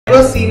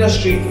ever seen a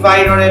street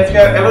fight, or if you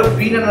have ever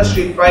been in a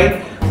street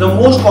fight, the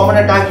most common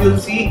attack you'll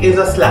see is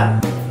a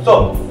slap.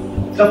 So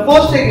the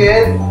first thing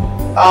is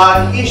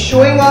he's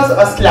showing us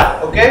a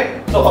slap.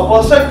 Okay, so a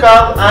person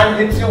comes and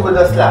hits you with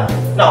a slap.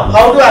 Now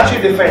how to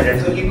actually defend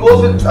it? So he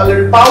goes with a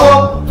little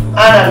power and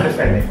I'm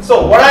defending.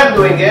 So what I'm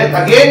doing is,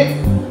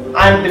 again,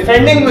 I'm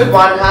defending with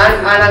one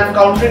hand and I'm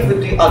countering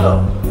with the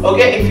other.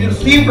 Okay, if you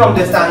see from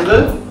this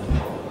angle,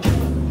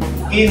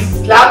 he's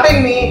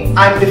slapping me,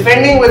 I'm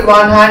defending with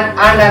one hand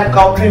and I'm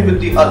countering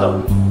with the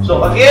other.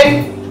 So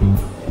again,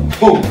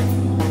 boom.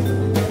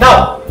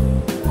 Now,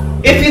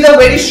 if he's a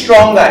very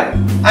strong guy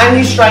and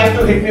he's trying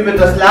to hit me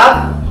with a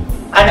slap,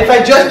 and if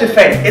I just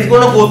defend, it's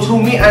going to go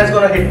through me and it's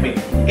going to hit me.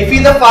 If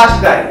he's a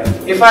fast guy,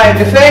 if I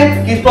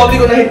defend, he's probably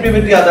going to hit me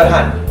with the other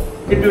hand.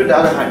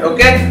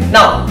 Okay?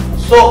 Now,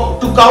 so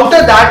to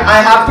counter that,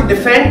 I have to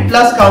defend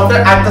plus counter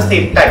at the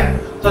same time.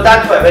 So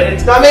that's why when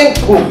it's coming,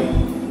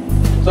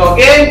 boom. So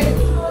again,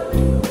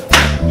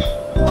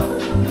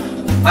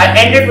 I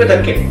end it with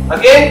a kick.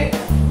 Again,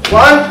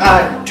 1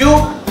 and 2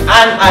 and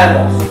I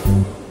am off.